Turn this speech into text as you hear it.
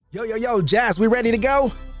Yo, Jazz, we ready to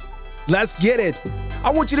go? Let's get it. I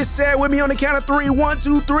want you to say it with me on the count of three. 1,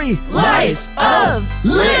 2, 3. Life of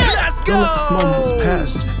List. Let's go. Don't let this moment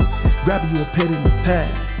past you. Grab you a pen and a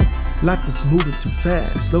pad. Life is moving too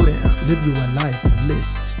fast. Slow down, live you a life of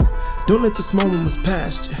list. Don't let this moment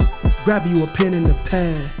past you. Grab you a pen and a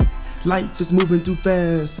pad. Life is moving too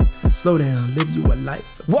fast. Slow down, live you a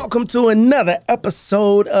life. Welcome to another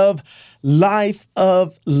episode of Life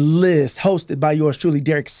of List, hosted by yours truly,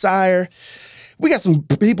 Derek Sire. We got some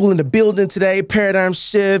people in the building today, Paradigm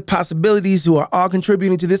Shift, Possibilities, who are all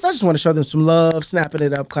contributing to this. I just want to show them some love, snapping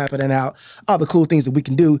it up, clapping it out, all the cool things that we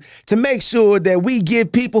can do to make sure that we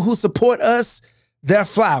give people who support us their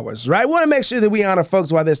flowers, right? We want to make sure that we honor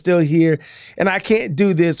folks while they're still here. And I can't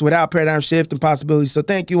do this without Paradigm Shift and Possibilities. So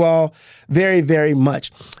thank you all very, very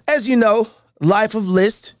much. As you know, Life of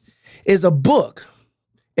List is a book.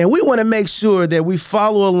 And we want to make sure that we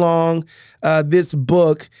follow along this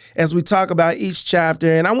book as we talk about each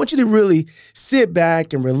chapter. And I want you to really sit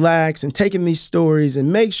back and relax and take in these stories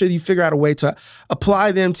and make sure you figure out a way to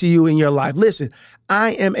apply them to you in your life. Listen,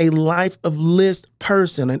 I am a Life of List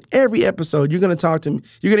person. In every episode, you're going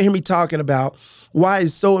to hear me talking about why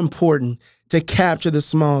it's so important to capture the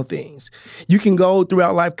small things. You can go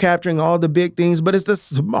throughout life capturing all the big things, but it's the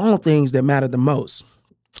small things that matter the most.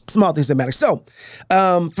 Small things that matter. So,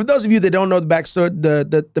 for those of you that don't know the backstory,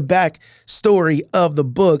 the backstory of the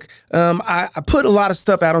book, I put a lot of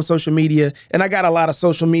stuff out on social media, and I got a lot of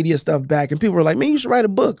social media stuff back. And people were like, "Man, you should write a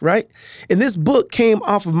book, right?" And this book came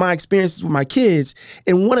off of my experiences with my kids.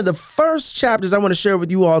 And one of the first chapters I want to share with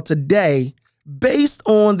you all today, based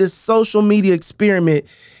on this social media experiment,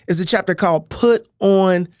 is a chapter called "Put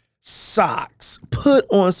on Socks." Put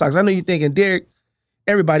on socks. I know you're thinking, Derek,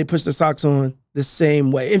 everybody puts their socks on the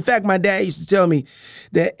same way. In fact, my dad used to tell me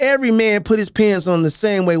that every man put his pants on the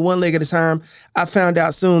same way, one leg at a time. I found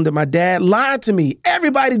out soon that my dad lied to me.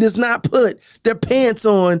 Everybody does not put their pants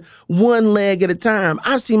on one leg at a time.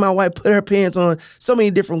 I've seen my wife put her pants on so many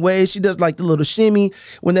different ways. She does like the little shimmy.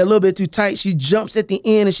 When they're a little bit too tight, she jumps at the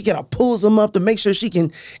end and she kind of pulls them up to make sure she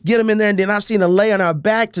can get them in there. And then I've seen her lay on her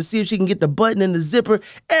back to see if she can get the button in the zipper.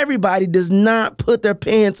 Everybody does not put their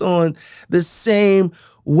pants on the same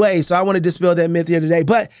way. So I want to dispel that myth here today.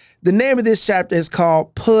 But the name of this chapter is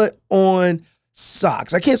called Put on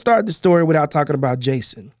Socks. I can't start the story without talking about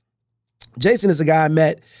Jason. Jason is a guy I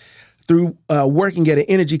met through working at an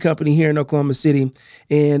energy company here in Oklahoma City.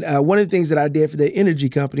 And one of the things that I did for the energy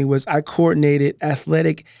company was I coordinated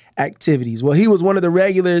athletic activities. Well, he was one of the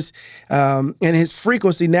regulars, and his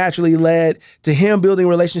frequency naturally led to him building a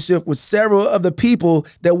relationship with several of the people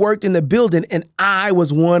that worked in the building, and I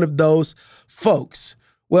was one of those folks.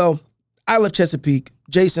 Well, I left Chesapeake,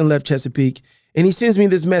 Jason left Chesapeake, and he sends me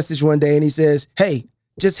this message one day and he says, "Hey,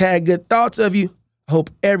 just had good thoughts of you. Hope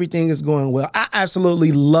everything is going well." I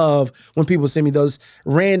absolutely love when people send me those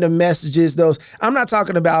random messages. I'm not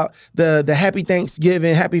talking about the happy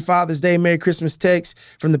Thanksgiving, happy Father's Day, Merry Christmas texts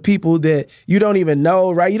from the people that you don't even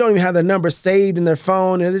know, right? You don't even have their number saved in their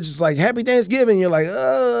phone, and they're just like, "Happy Thanksgiving." You're like,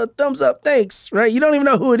 thumbs up, thanks, right? You don't even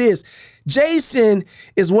know who it is. Jason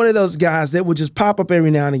is one of those guys that will just pop up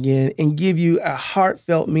every now and again and give you a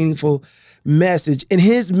heartfelt, meaningful message. And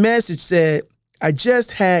his message said, "I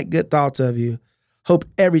just had good thoughts of you. Hope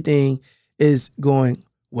everything is going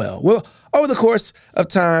well." Well, over the course of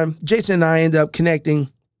time, Jason and I ended up connecting,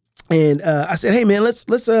 and I said, "Hey man, let's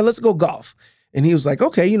go golf." And he was like,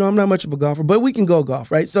 "Okay, I'm not much of a golfer, but we can go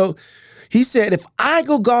golf, right?" So he said, "If I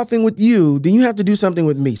go golfing with you, then you have to do something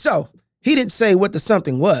with me." So he didn't say what the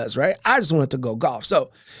something was, right? I just wanted to go golf.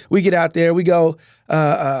 So we get out there, we go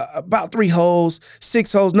about 3 holes,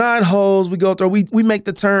 6 holes, 9 holes. We go through, we make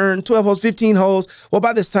the turn, 12 holes, 15 holes. Well,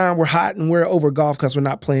 by this time we're hot and we're over golf because we're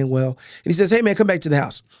not playing well. And he says, "Hey man, come back to the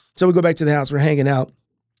house." So we go back to the house, we're hanging out.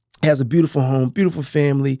 He has a beautiful home, beautiful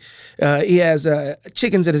family. He has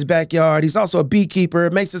chickens in his backyard. He's also a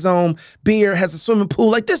beekeeper, makes his own beer, has a swimming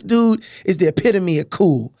pool. Like, this dude is the epitome of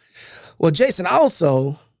cool. Well, Jason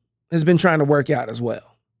also has been trying to work out as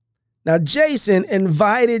well. Now, Jason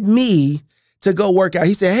invited me to go work out.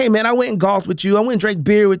 He said, "Hey man, I went and golfed with you. I went and drank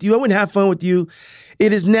beer with you. I went and have fun with you.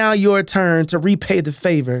 It is now your turn to repay the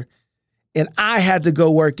favor." And I had to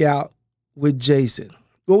go work out with Jason.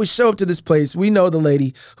 Well, we show up to this place. We know the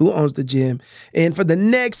lady who owns the gym. And for the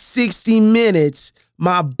next 60 minutes,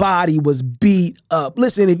 my body was beat up.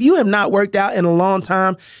 Listen, if you have not worked out in a long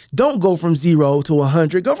time, don't go from 0 to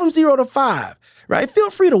 100. Go from 0 to 5, right? Feel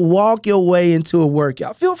free to walk your way into a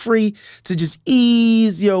workout. Feel free to just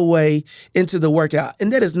ease your way into the workout.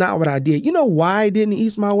 And that is not what I did. You know why I didn't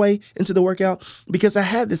ease my way into the workout? Because I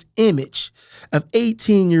had this image of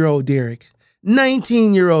 18-year-old Derek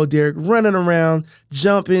 19-year-old Derek running around,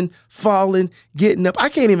 jumping, falling, getting up. I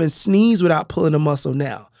can't even sneeze without pulling a muscle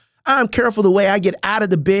now. I'm careful the way I get out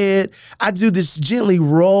of the bed. I do this gently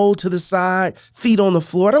roll to the side, feet on the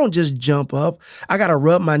floor. I don't just jump up. I got to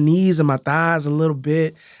rub my knees and my thighs a little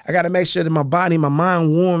bit. I got to make sure that my body, my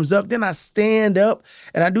mind warms up. Then I stand up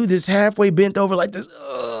and I do this halfway bent over like this.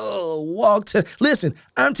 Walk to. Listen,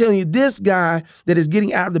 I'm telling you, this guy that is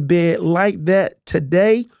getting out of the bed like that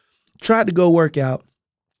today tried to go work out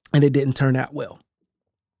and it didn't turn out well.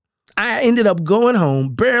 I ended up going home,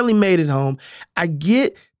 barely made it home. I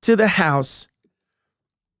get to the house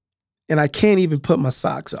and I can't even put my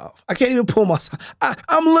socks off. I can't even pull my socks.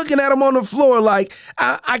 I'm looking at them on the floor like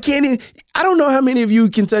I can't even. I don't know how many of you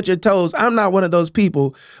can touch your toes. I'm not one of those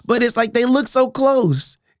people, but it's like they look so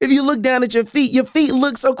close. If you look down at your feet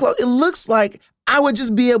look so close. It looks like I would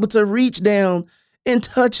just be able to reach down and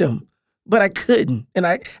touch them, but I couldn't. And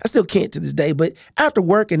I still can't to this day. But after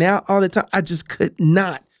working out all the time, I just could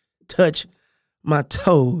not touch my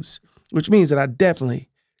toes, which means that I definitely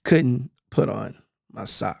couldn't put on my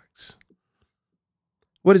socks.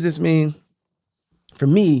 What does this mean? For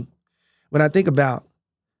me, when I think about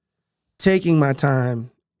taking my time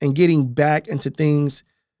and getting back into things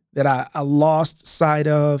that I lost sight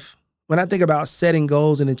of, when I think about setting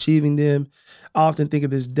goals and achieving them, I often think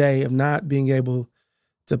of this day of not being able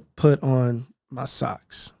to put on my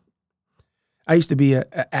socks. I used to be an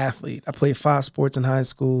athlete. I played 5 sports in high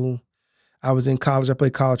school. I was in college. I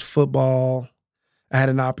played college football. I had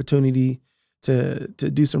an opportunity to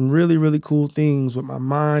do some really, really cool things with my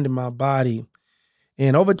mind and my body.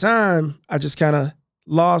 And over time, I just kind of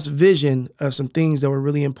lost vision of some things that were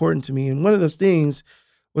really important to me. And one of those things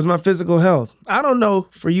was my physical health. I don't know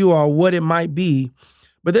for you all what it might be,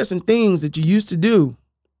 but there's some things that you used to do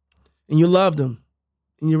and you loved them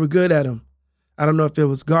and you were good at them. I don't know if it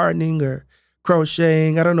was gardening or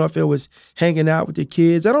crocheting. I don't know if it was hanging out with your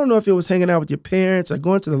kids. I don't know if it was hanging out with your parents or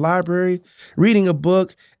going to the library, reading a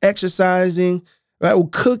book, exercising, right,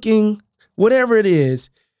 cooking, whatever it is.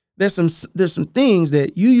 There's some things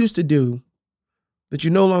that you used to do that you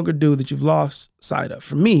no longer do, that you've lost sight of.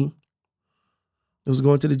 For me, it was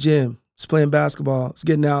going to the gym. It's playing basketball. It's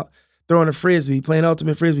getting out, throwing a frisbee, playing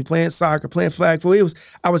ultimate frisbee, playing soccer, playing flag football.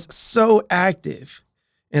 I was so active,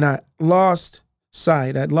 and I lost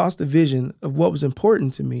sight. I'd lost the vision of what was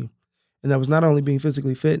important to me, and that was not only being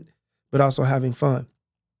physically fit, but also having fun.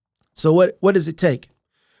 So what does it take?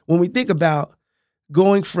 When we think about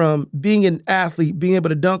going from being an athlete, being able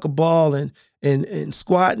to dunk a ball and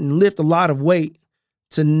squat and lift a lot of weight,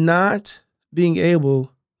 to not being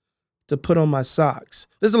able to put on my socks.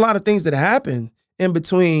 There's a lot of things that happen in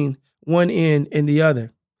between one end and the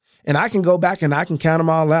other. And I can go back and I can count them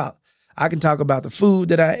all out. I can talk about the food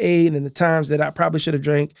that I ate and the times that I probably should have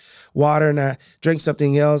drank water and I drank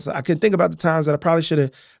something else. I can think about the times that I probably should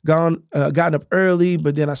have gotten up early,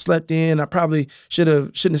 but then I slept in. I probably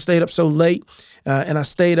shouldn't have stayed up so late, and I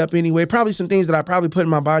stayed up anyway. Probably some things that I probably put in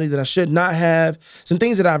my body that I should not have. Some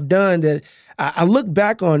things that I've done that I look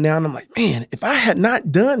back on now and I'm like, man, if I had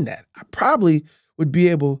not done that, I probably would be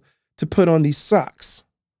able to put on these socks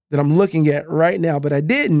that I'm looking at right now, but I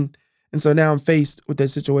didn't. And so now I'm faced with that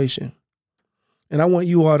situation. And I want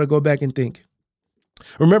you all to go back and think.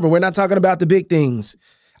 Remember, we're not talking about the big things.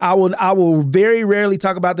 I will very rarely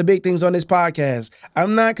talk about the big things on this podcast.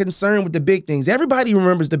 I'm not concerned with the big things. Everybody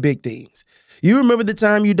remembers the big things. You remember the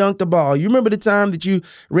time you dunked the ball. You remember the time that you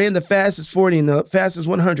ran the fastest 40 and the fastest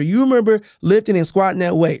 100. You remember lifting and squatting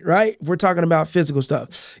that weight, right? If we're talking about physical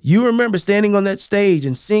stuff. You remember standing on that stage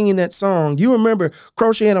and singing that song. You remember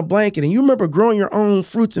crocheting a blanket, and you remember growing your own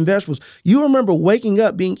fruits and vegetables. You remember waking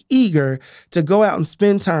up being eager to go out and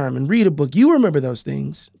spend time and read a book. You remember those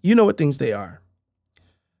things. You know what things they are.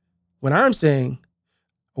 What I'm saying,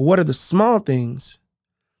 what are the small things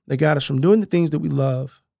that got us from doing the things that we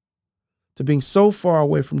love to being so far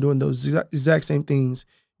away from doing those exact same things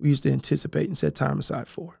we used to anticipate and set time aside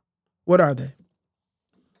for? What are they?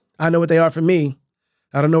 I know what they are for me.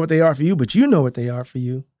 I don't know what they are for you, but you know what they are for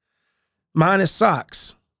you. Mine is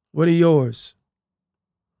socks. What are yours?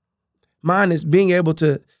 Mine is being able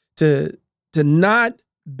to not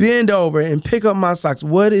bend over and pick up my socks.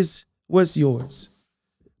 What's yours?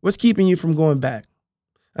 What's keeping you from going back?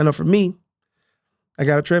 I know for me, I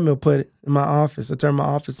got a treadmill put in my office. I turned my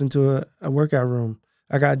office into a workout room.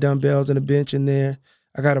 I got dumbbells and a bench in there.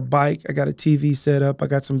 I got a bike. I got a TV set up. I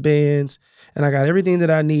got some bands. And I got everything that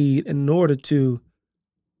I need in order to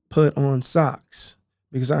put on socks,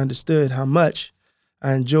 because I understood how much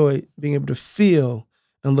I enjoyed being able to feel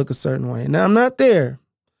and look a certain way. Now, I'm not there,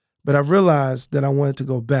 but I've realized that I wanted to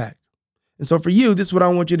go back. And so for you, this is what I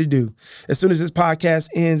want you to do. As soon as this podcast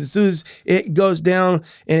ends, as soon as it goes down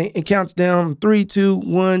and it counts down 3, 2,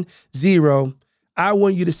 1, 0, I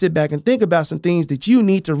want you to sit back and think about some things that you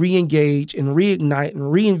need to re-engage and reignite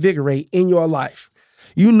and reinvigorate in your life.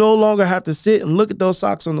 You no longer have to sit and look at those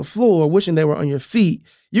socks on the floor wishing they were on your feet.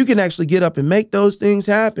 You can actually get up and make those things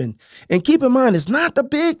happen. And keep in mind, it's not the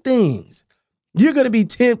big things. You're going to be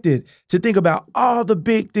tempted to think about all the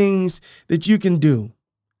big things that you can do.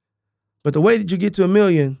 But the way that you get to $1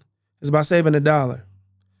 million is by saving $1.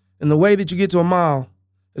 And the way that you get to a mile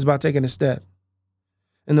is by taking a step.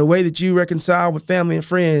 And the way that you reconcile with family and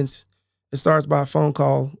friends, it starts by a phone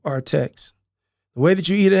call or a text. The way that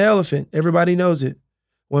you eat an elephant, everybody knows it,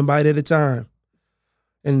 one bite at a time.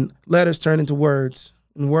 And letters turn into words,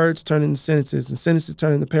 and words turn into sentences, and sentences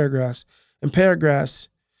turn into paragraphs, and paragraphs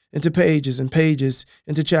into pages, and pages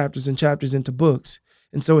into chapters, and chapters into books.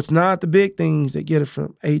 And so it's not the big things that get it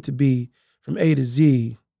from A to B, from A to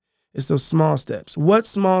Z. It's those small steps. What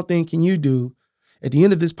small thing can you do at the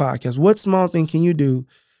end of this podcast? What small thing can you do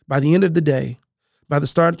by the end of the day, by the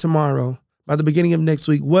start of tomorrow, by the beginning of next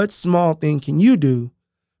week? What small thing can you do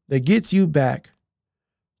that gets you back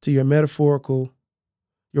to your metaphorical,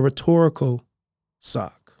 your rhetorical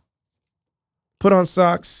sock? Put on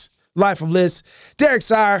socks. Life of List. Derek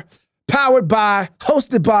Sire, powered by,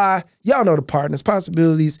 hosted by, y'all know the partners,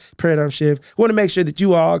 Possibilities, Paradigm Shift. Want to make sure that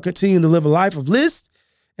you all continue to live a life of list.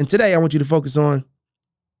 And today I want you to focus on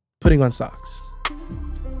putting on socks.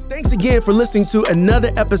 Thanks again for listening to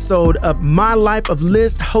another episode of My Life of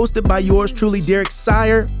List, hosted by yours truly, Derek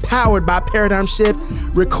Sire, powered by Paradigm Shift,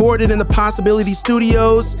 recorded in the Possibility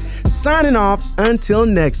Studios. Signing off until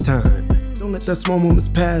next time. Don't let that small moments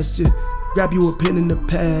pass you. Grab you a pen and a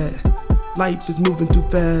pad. Life is moving too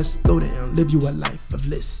fast. Slow down, live you a life of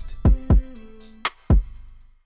list.